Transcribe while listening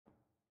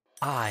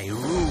I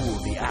rule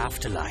the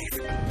afterlife.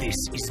 This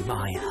is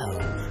my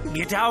home.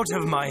 Get out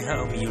of my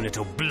home, you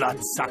little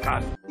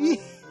bloodsucker.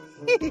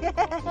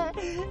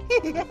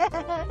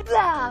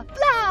 Blah,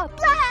 blah,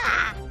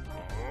 blah!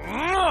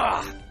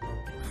 Oh,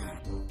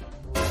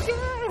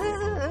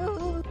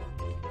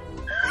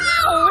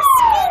 a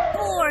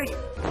skateboard!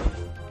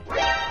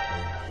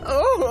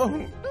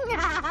 Oh!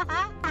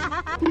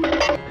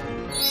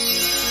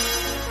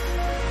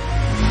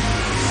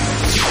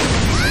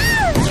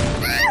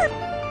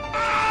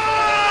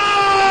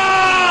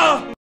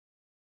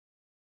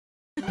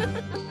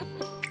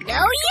 No,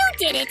 you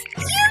did it!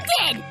 You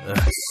did!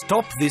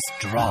 Stop this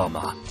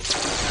drama.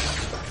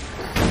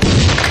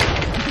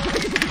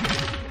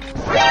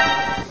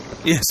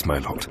 Yes, my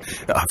lord.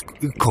 Of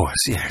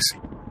course, yes.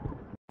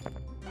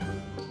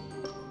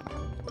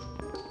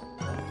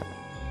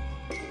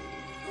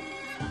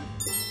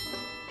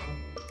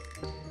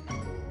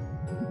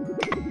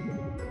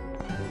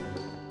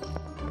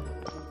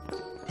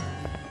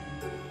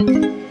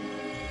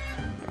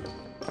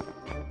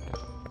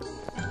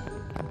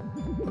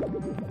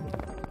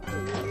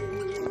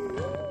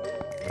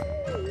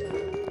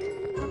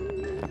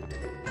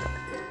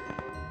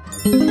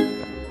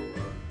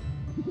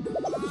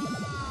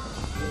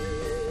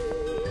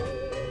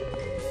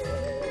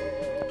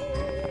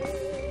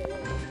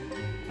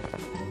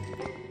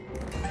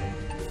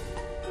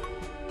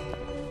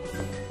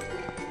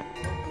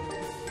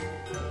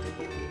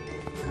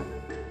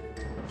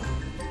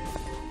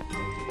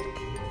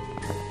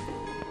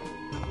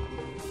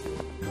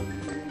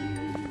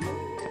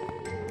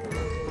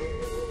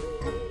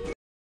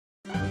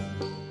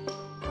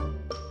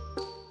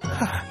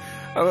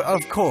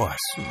 Of course,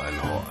 my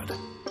lord.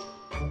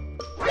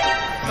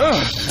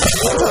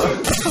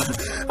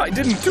 I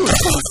didn't do it.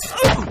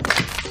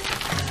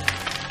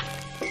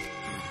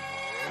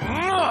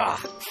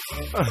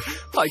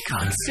 I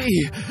can't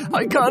see.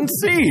 I can't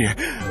see.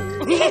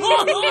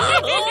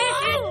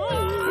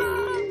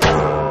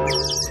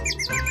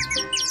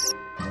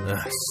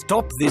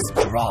 Stop this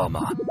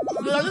drama.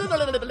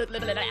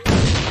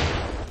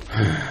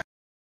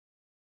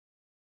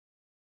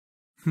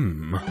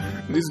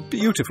 This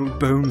beautiful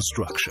bone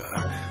structure.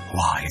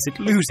 Why is it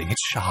losing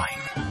its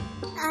shine?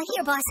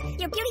 Here, boss.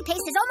 Your beauty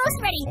paste is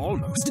almost ready.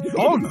 Almost?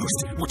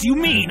 Almost? What do you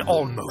mean,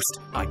 almost?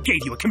 I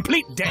gave you a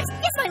complete death.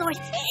 Yes, my lord.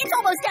 It's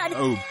almost done.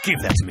 Oh, give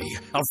that to me.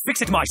 I'll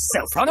fix it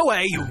myself. Run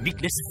away, you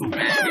meatless fool.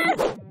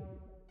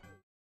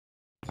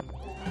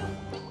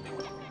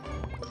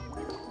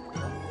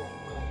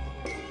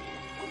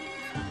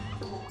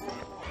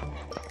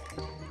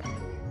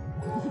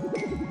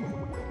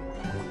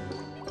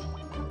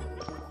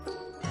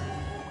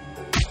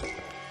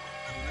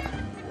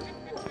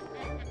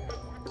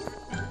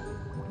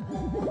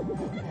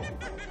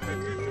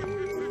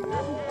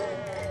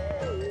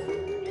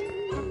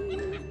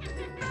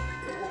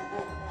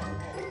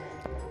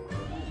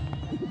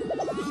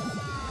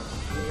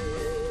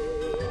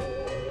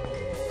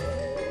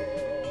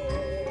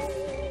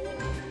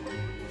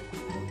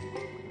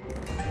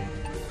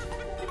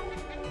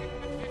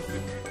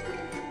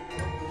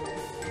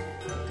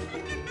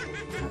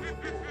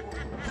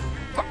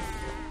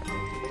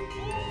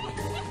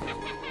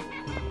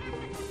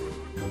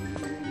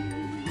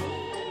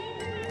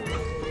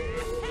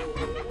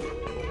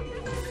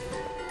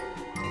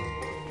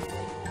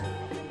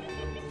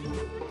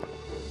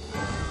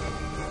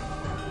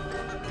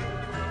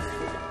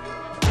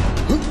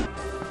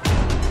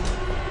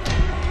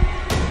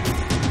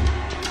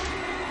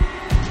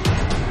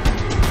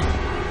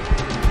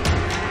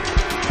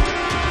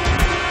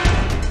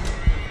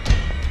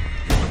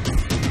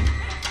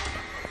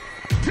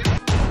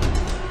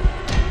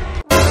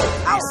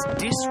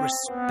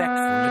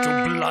 Disrespectful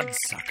little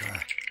bloodsucker.